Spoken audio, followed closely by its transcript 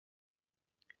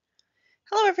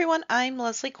Hello everyone, I'm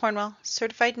Leslie Cornwell,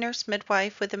 certified nurse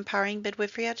midwife with Empowering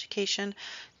Midwifery Education.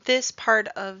 This part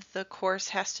of the course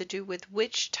has to do with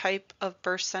which type of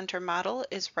birth center model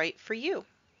is right for you.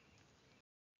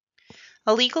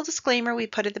 A legal disclaimer we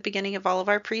put at the beginning of all of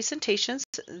our presentations.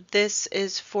 This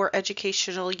is for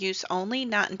educational use only,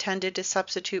 not intended to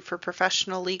substitute for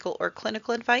professional, legal, or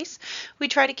clinical advice. We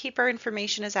try to keep our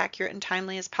information as accurate and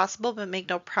timely as possible, but make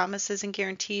no promises and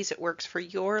guarantees it works for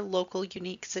your local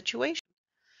unique situation.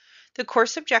 The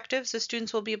course objectives, the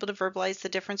students will be able to verbalize the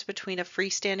difference between a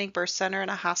freestanding birth center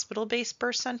and a hospital-based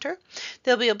birth center.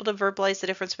 They'll be able to verbalize the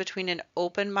difference between an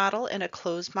open model and a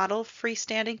closed model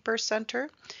freestanding birth center.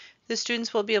 The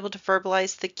students will be able to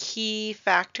verbalize the key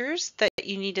factors that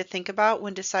you need to think about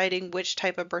when deciding which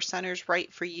type of birth center is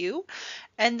right for you.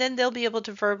 And then they'll be able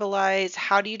to verbalize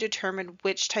how do you determine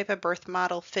which type of birth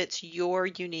model fits your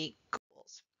unique goals.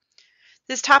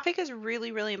 This topic is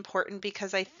really, really important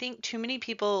because I think too many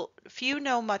people, few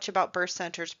know much about birth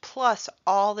centers, plus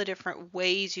all the different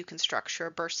ways you can structure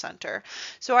a birth center.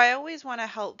 So I always want to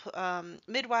help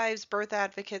midwives, birth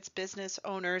advocates, business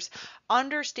owners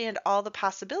understand all the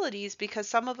possibilities because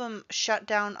some of them shut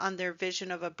down on their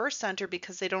vision of a birth center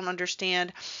because they don't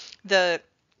understand the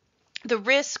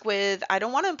risk with I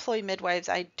don't want to employ midwives.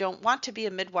 I don't want to be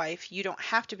a midwife. You don't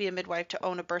have to be a midwife to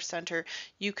own a birth center.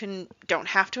 You don't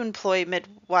have to employ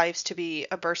midwives to be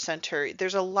a birth center.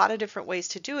 There's a lot of different ways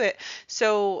to do it.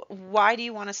 So why do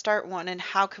you want to start one and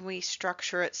how can we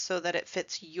structure it so that it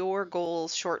fits your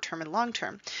goals short term and long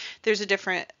term? There's a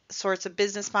different sorts of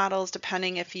business models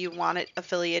depending if you want it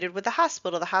affiliated with the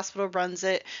hospital. The hospital runs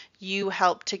it, you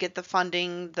help to get the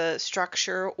funding, the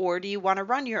structure, or do you want to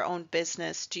run your own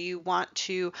business? Do you want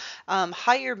to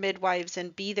hire midwives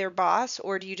and be their boss,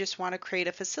 or do you just want to create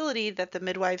a facility that the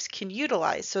midwives can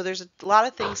utilize? So there's a lot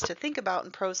of things to think about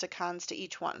and pros and cons to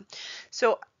each one.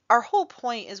 So our whole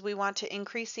point is we want to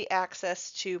increase the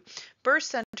access to birth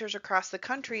centers across the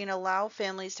country and allow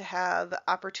families to have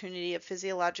opportunity of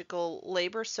physiological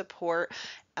labor support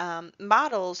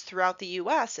models throughout the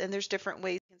U.S. And there's different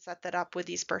ways you can set that up with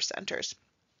these birth centers.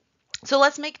 So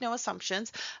let's make no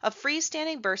assumptions. A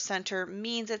freestanding birth center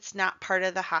means it's not part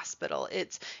of the hospital.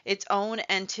 It's its own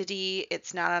entity.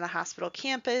 It's not on a hospital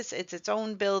campus. It's its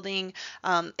own building.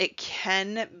 It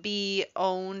can be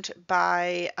owned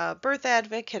by a birth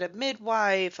advocate, a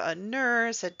midwife, a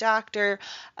nurse, a doctor,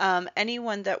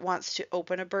 anyone that wants to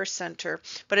open a birth center.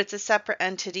 But it's a separate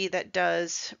entity that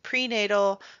does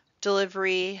prenatal,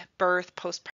 delivery, birth,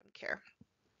 postpartum care.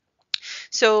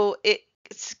 So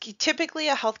it's typically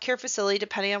a healthcare facility,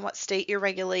 depending on what state you're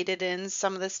regulated in.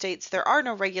 Some of the states there are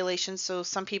no regulations, so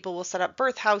some people will set up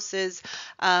birth houses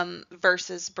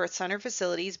versus birth center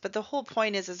facilities. But the whole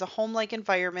point is a home-like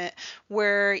environment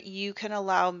where you can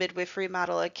allow midwifery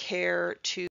model of care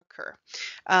to occur.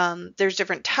 There's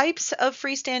different types of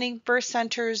freestanding birth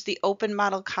centers. The open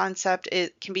model concept,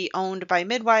 it can be owned by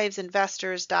midwives,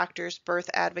 investors, doctors, birth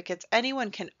advocates.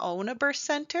 Anyone can own a birth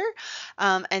center,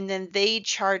 and then they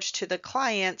charge to the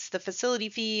clients the facility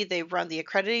fee, they run the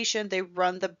accreditation, they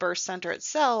run the birth center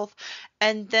itself,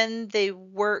 and then they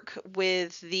work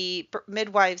with the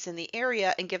midwives in the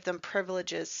area and give them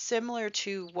privileges similar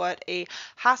to what a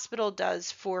hospital does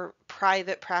for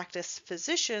private practice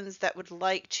physicians that would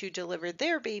like to deliver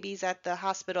their babies at the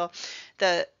hospital.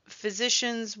 The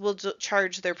physicians will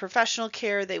charge their professional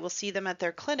care, they will see them at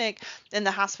their clinic, and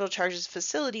the hospital charges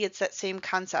facility. It's that same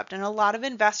concept. And a lot of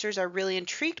investors are really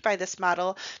intrigued by this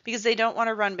model because they don't want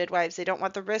to run midwives. They don't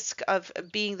want the risk of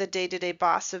being the day-to-day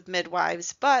boss of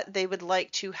midwives, but they would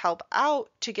like to help out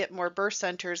to get more birth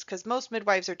centers because most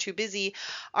midwives are too busy,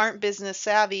 aren't business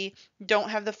savvy, don't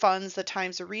have the funds, the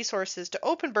times, the resources to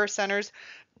open birth centers,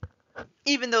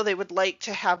 even though they would like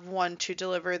to have one to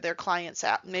deliver their clients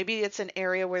at. Maybe it's an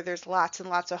area where there's lots and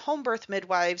lots of home birth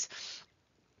midwives,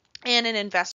 and an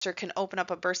investor can open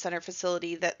up a birth center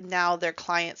facility that now their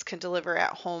clients can deliver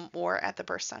at home or at the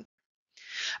birth center.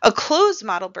 A closed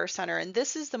model birth center, and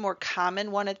this is the more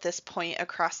common one at this point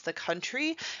across the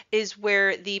country, is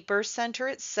where the birth center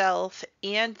itself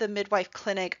and the midwife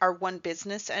clinic are one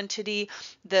business entity.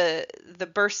 The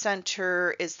birth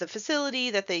center is the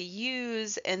facility that they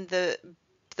use, and the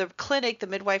clinic, the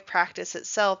midwife practice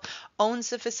itself,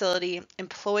 owns the facility,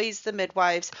 employs the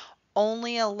midwives,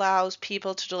 only allows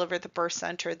people to deliver at the birth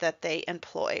center that they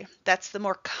employ. That's the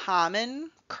more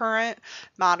common current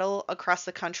model across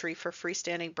the country for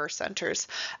freestanding birth centers.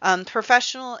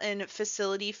 Professional and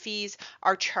facility fees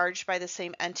are charged by the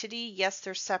same entity. Yes,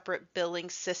 they're separate billing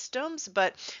systems,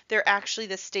 but they're actually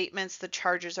the statements, the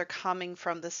charges are coming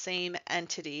from the same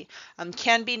entity.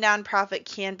 Can be nonprofit,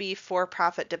 can be for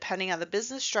profit, depending on the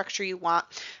business structure you want.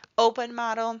 Open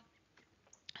model,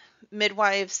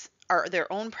 midwives are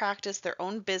their own practice, their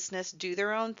own business, do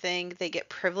their own thing. They get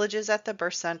privileges at the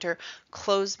birth center.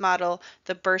 Closed model,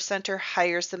 the birth center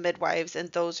hires the midwives, and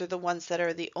those are the ones that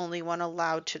are the only one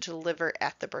allowed to deliver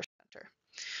at the birth center.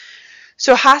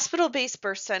 So hospital-based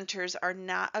birth centers are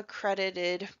not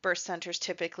accredited birth centers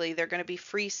typically. They're going to be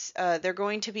free. They're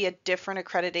going to be a different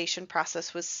accreditation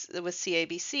process with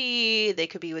CABC. They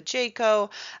could be with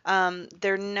JACO.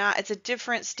 They're not. It's a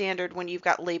different standard when you've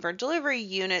got labor and delivery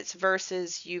units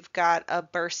versus you've got a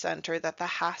birth center that the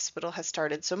hospital has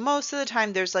started. So most of the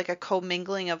time there's like a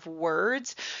commingling of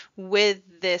words with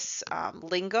this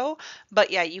lingo.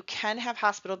 But yeah, you can have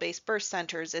hospital-based birth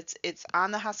centers. It's on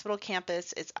the hospital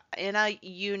campus. It's in a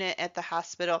unit at the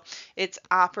hospital. It's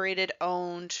operated,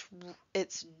 owned.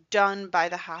 It's done by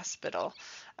the hospital.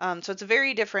 So it's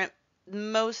very different.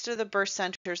 Most of the birth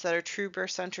centers that are true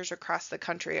birth centers across the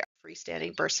country are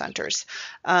freestanding birth centers.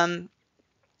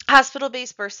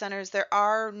 Hospital-based birth centers, there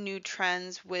are new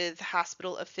trends with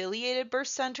hospital-affiliated birth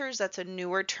centers. That's a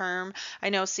newer term. I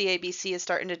know CABC is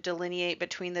starting to delineate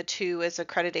between the two as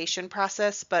accreditation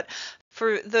process, but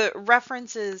for the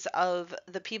references of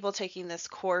the people taking this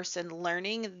course and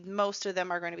learning, most of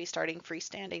them are going to be starting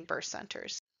freestanding birth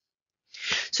centers.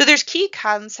 So there's key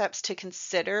concepts to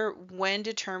consider when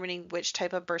determining which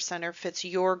type of birth center fits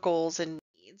your goals and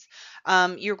needs.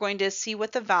 You're going to see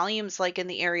what the volume's like in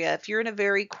the area. If you're in a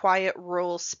very quiet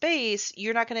rural space,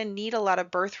 you're not going to need a lot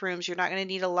of birth rooms. You're not going to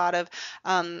need a lot of,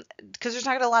 because there's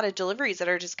not a lot of deliveries that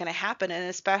are just going to happen. And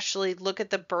especially look at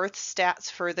the birth stats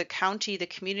for the county, the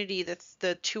community,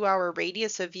 the 2-hour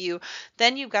radius of you.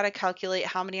 Then you've got to calculate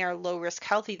how many are low risk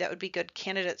healthy that would be good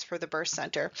candidates for the birth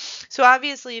center. So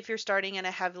obviously, if you're starting in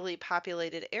a heavily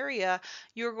populated area,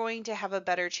 you're going to have a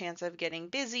better chance of getting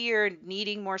busier,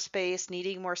 needing more space,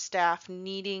 needing more staff,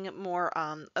 needing more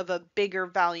of a bigger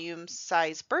volume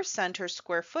size birth center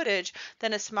square footage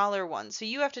than a smaller one. So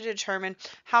you have to determine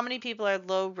how many people are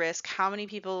low risk, how many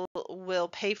people will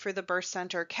pay for the birth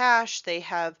center cash, they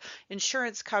have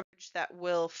insurance coverage that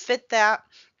will fit that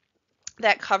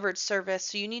covered service.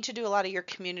 So you need to do a lot of your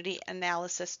community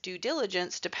analysis due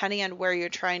diligence depending on where you're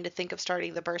trying to think of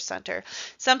starting the birth center.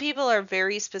 Some people are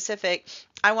very specific.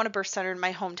 I want a birth center in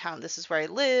my hometown. This is where I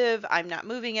live. I'm not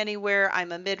moving anywhere.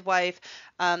 I'm a midwife.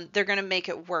 They're going to make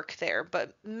it work there.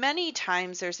 But many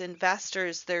times there's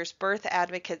investors, there's birth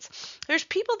advocates, there's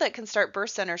people that can start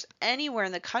birth centers anywhere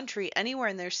in the country, anywhere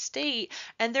in their state,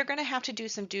 and they're going to have to do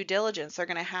some due diligence. They're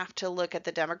going to have to look at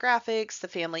the demographics, the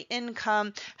family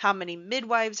income, how many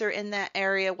midwives are in that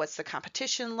area, what's the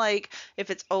competition like,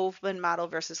 if it's open model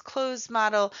versus closed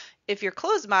model. If you're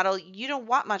closed model, you don't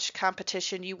want much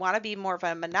competition. You want to be more of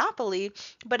a monopoly.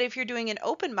 But if you're doing an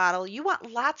open model, you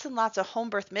want lots and lots of home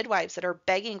birth midwives that are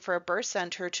begging for a birth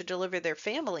center to deliver their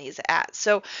families at.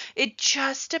 So it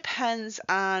just depends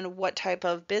on what type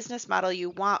of business model you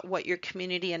want, what your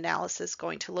community analysis is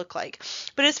going to look like.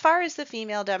 But as far as the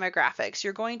female demographics,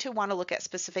 you're going to want to look at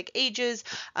specific ages.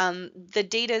 The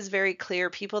data is very clear.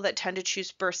 People that tend to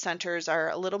choose birth centers are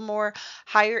a little more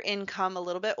higher income, a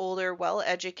little bit older,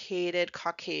 well-educated,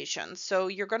 Caucasian. So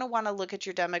you're going to want to look at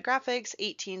your demographics,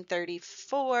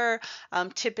 1834,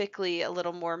 typically a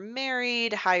little more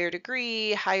married, higher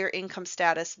degree, higher income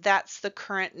status. That's the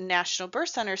current National Birth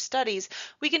Center studies.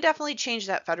 We can definitely change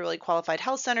that. Federally qualified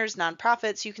health centers,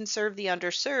 nonprofits, you can serve the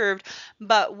underserved.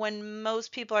 But when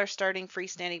most people are starting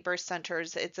freestanding birth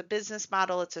centers, it's a business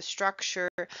model, it's a structure.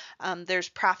 There's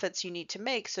profits you need to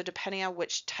make. So depending on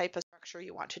which type of structure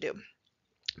you want to do.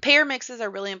 Payer mixes are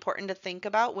really important to think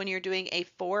about when you're doing a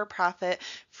for-profit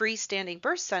freestanding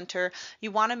birth center.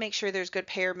 You want to make sure there's good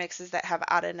payer mixes that have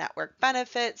out-of-network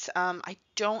benefits. I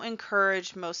don't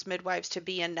encourage most midwives to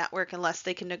be in network unless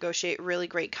they can negotiate really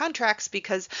great contracts,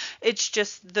 because it's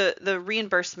just the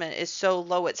reimbursement is so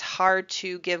low. It's hard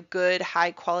to give good,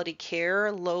 high quality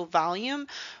care, low volume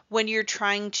when you're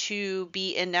trying to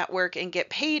be in network and get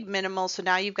paid minimal. So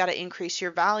now you've got to increase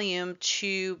your volume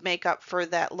to make up for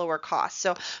that lower cost.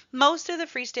 So most of the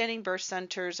freestanding birth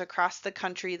centers across the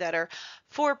country that are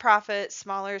for profit,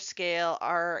 smaller scale,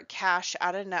 are cash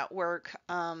out of network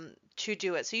to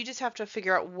do it. So you just have to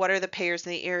figure out what are the payers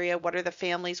in the area, what are the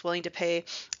families willing to pay.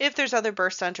 If there's other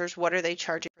birth centers, what are they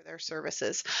charging for their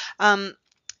services?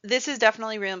 This is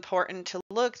definitely really important to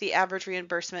look. The average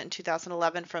reimbursement in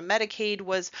 2011 from Medicaid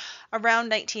was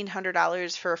around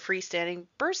 $1,900 for a freestanding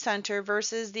birth center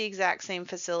versus the exact same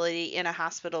facility in a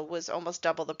hospital was almost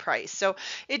double the price. So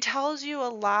it tells you a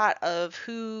lot of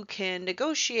who can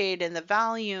negotiate and the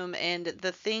volume and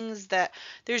the things that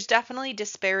there's definitely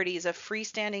disparities of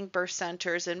freestanding birth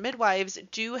centers, and midwives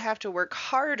do have to work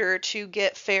harder to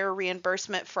get fair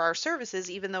reimbursement for our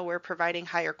services, even though we're providing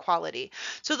higher quality.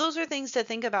 So those are things to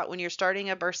think about when you're starting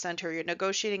a birth center, you're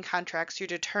negotiating contracts, you're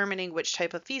determining which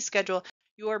type of fee schedule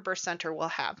your birth center will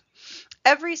have.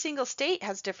 Every single state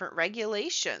has different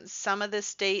regulations. Some of the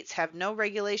states have no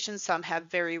regulations, some have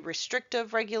very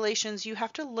restrictive regulations. You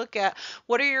have to look at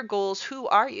what are your goals, who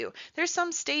are you? There's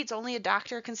some states only a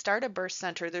doctor can start a birth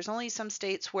center. There's only some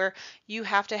states where you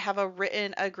have to have a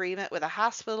written agreement with a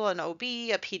hospital, an OB,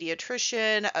 a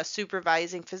pediatrician, a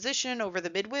supervising physician over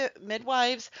the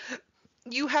midwives.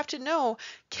 You have to know,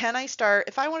 can I start,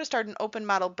 if I want to start an open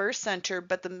model birth center,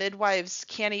 but the midwives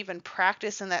can't even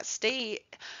practice in that state,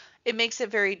 it makes it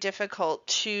very difficult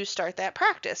to start that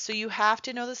practice. So you have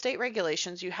to know the state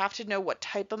regulations. You have to know what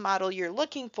type of model you're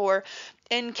looking for,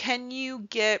 and can you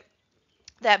get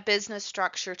that business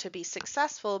structure to be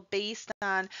successful based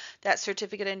on that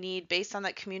certificate of need, based on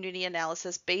that community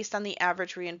analysis, based on the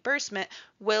average reimbursement.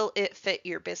 Will it fit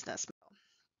your business?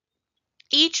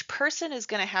 Each person is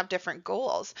going to have different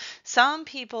goals. Some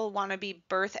people want to be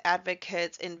birth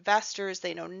advocates, investors.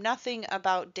 They know nothing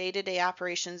about day-to-day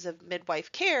operations of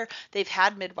midwife care. They've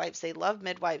had midwives, they love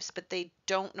midwives, but they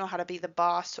don't know how to be the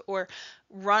boss or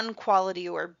run quality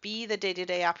or be the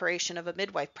day-to-day operation of a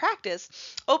midwife practice.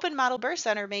 Open model birth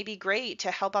center may be great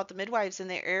to help out the midwives in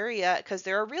their area because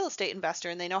they're a real estate investor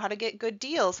and they know how to get good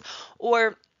deals.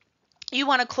 Or you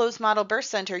want a closed model birth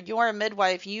center, you're a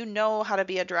midwife, you know how to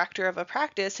be a director of a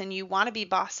practice, and you want to be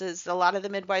bosses. A lot of the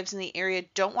midwives in the area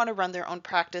don't want to run their own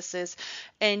practices,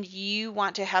 and you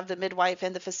want to have the midwife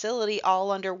and the facility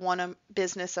all under one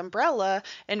business umbrella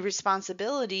and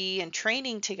responsibility and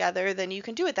training together, then you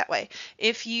can do it that way.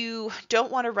 If you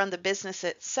don't want to run the business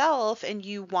itself and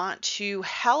you want to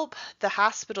help the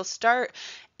hospital start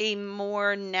a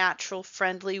more natural,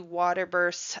 friendly water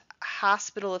births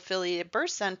hospital affiliated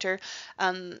birth center,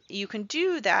 you can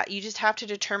do that. You just have to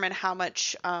determine how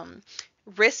much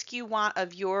risk you want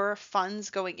of your funds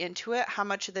going into it, how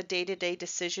much of the day-to-day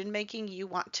decision making you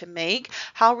want to make,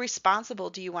 how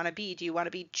responsible do you want to be? Do you want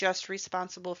to be just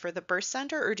responsible for the birth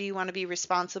center, or do you want to be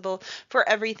responsible for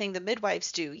everything the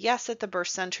midwives do? Yes, at the birth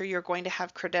center you're going to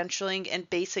have credentialing and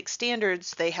basic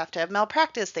standards. They have to have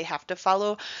malpractice, they have to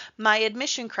follow my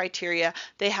admission criteria,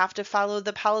 they have to follow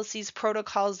the policies,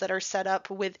 protocols that are set up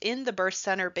within the birth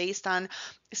center based on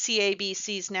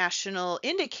CABC's national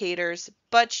indicators,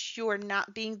 but you're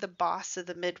not being the boss of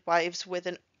the midwives with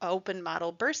an open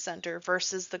model birth center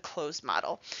versus the closed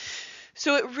model.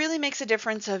 So it really makes a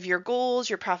difference of your goals,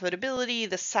 your profitability,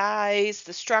 the size,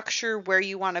 the structure, where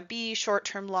you want to be,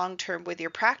 short-term, long-term with your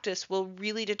practice will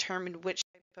really determine which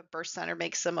type of birth center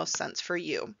makes the most sense for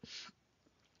you.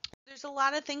 There's a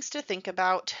lot of things to think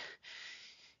about.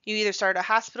 You either start a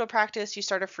hospital practice, you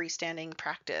start a freestanding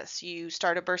practice. You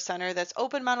start a birth center that's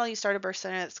open model, you start a birth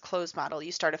center that's closed model.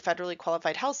 You start a federally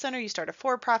qualified health center, you start a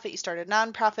for-profit, you start a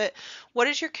nonprofit. What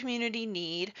does your community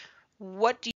need?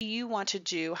 What do you want to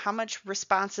do? How much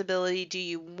responsibility do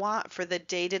you want for the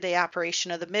day-to-day operation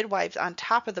of the midwives on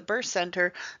top of the birth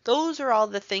center? Those are all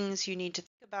the things you need to think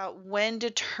about when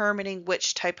determining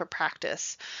which type of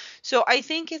practice. So I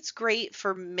think it's great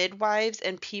for midwives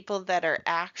and people that are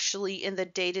actually in the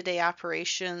day-to-day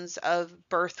operations of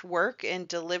birth work and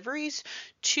deliveries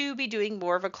to be doing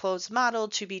more of a closed model,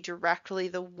 to be directly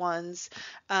the ones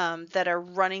that are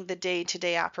running the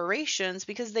day-to-day operations,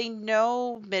 because they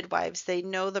know midwives, they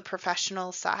know the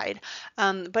professional side.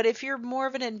 But if you're more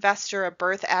of an investor, a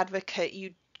birth advocate,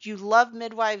 you love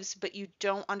midwives, but you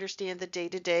don't understand the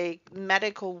day-to-day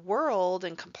medical world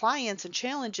and compliance and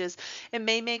challenges, it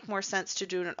may make more sense to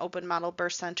do an open model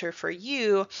birth center for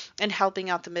you and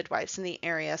helping out the midwives in the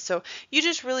area. So you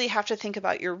just really have to think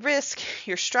about your risk,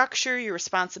 your structure, your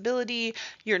responsibility,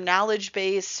 your knowledge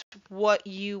base, what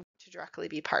you want to directly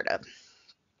be part of.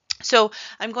 So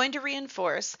I'm going to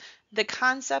reinforce the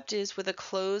concept is with a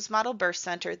closed model birth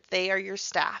center, they are your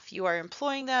staff. You are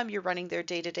employing them, you're running their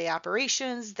day-to-day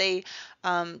operations, they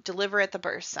deliver at the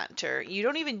birth center. You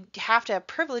don't even have to have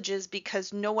privileges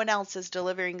because no one else is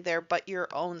delivering there but your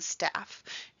own staff.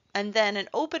 And then an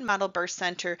open model birth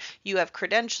center, you have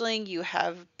credentialing, you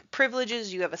have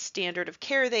privileges, you have a standard of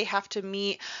care they have to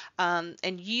meet,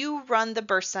 and you run the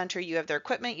birth center, you have their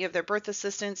equipment, you have their birth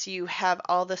assistants, you have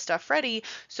all the stuff ready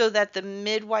so that the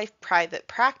midwife private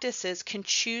practices can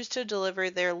choose to deliver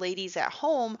their ladies at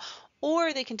home,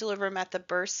 or they can deliver them at the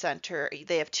birth center.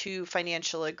 They have two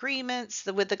financial agreements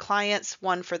with the clients,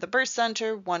 one for the birth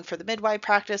center, one for the midwife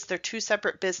practice. They're two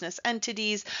separate business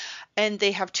entities, and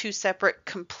they have two separate,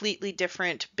 completely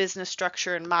different business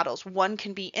structure and models. One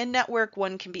can be in network,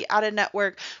 one can be out of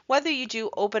network. Whether you do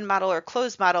open model or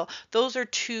closed model, those are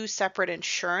two separate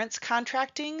insurance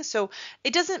contracting. So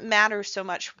it doesn't matter so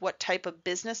much what type of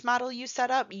business model you set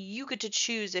up. You get to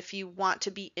choose if you want to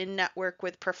be in network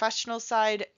with professional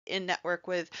side, in network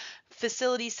with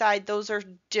facility side. Those are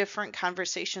different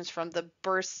conversations from the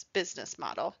birth business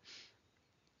model.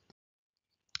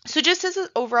 So just as an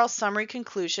overall summary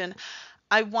conclusion,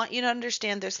 I want you to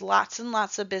understand there's lots and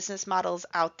lots of business models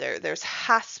out there. There's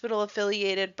hospital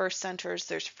affiliated birth centers,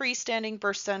 there's freestanding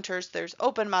birth centers, there's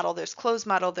open model, there's closed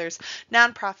model, there's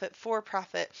nonprofit,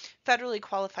 for-profit, federally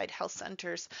qualified health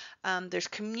centers. There's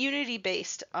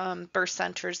community-based birth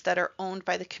centers that are owned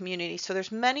by the community. So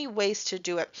there's many ways to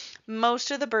do it.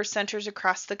 Most of the birth centers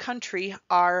across the country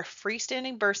are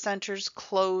freestanding birth centers,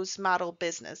 closed model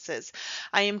businesses.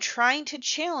 I am trying to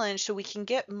challenge so we can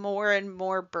get more and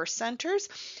more birth centers.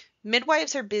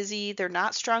 Midwives are busy. They're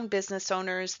not strong business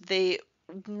owners. They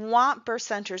want birth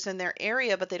centers in their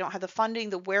area, but they don't have the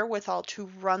funding, the wherewithal to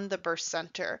run the birth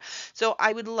center. So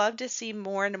I would love to see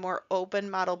more and more open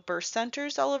model birth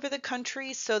centers all over the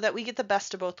country so that we get the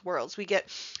best of both worlds. We get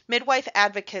midwife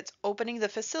advocates opening the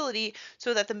facility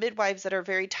so that the midwives that are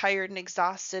very tired and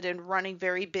exhausted and running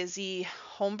very busy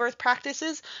home birth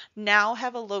practices now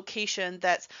have a location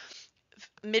that's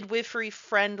midwifery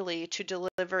friendly to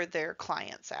deliver their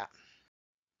clients at.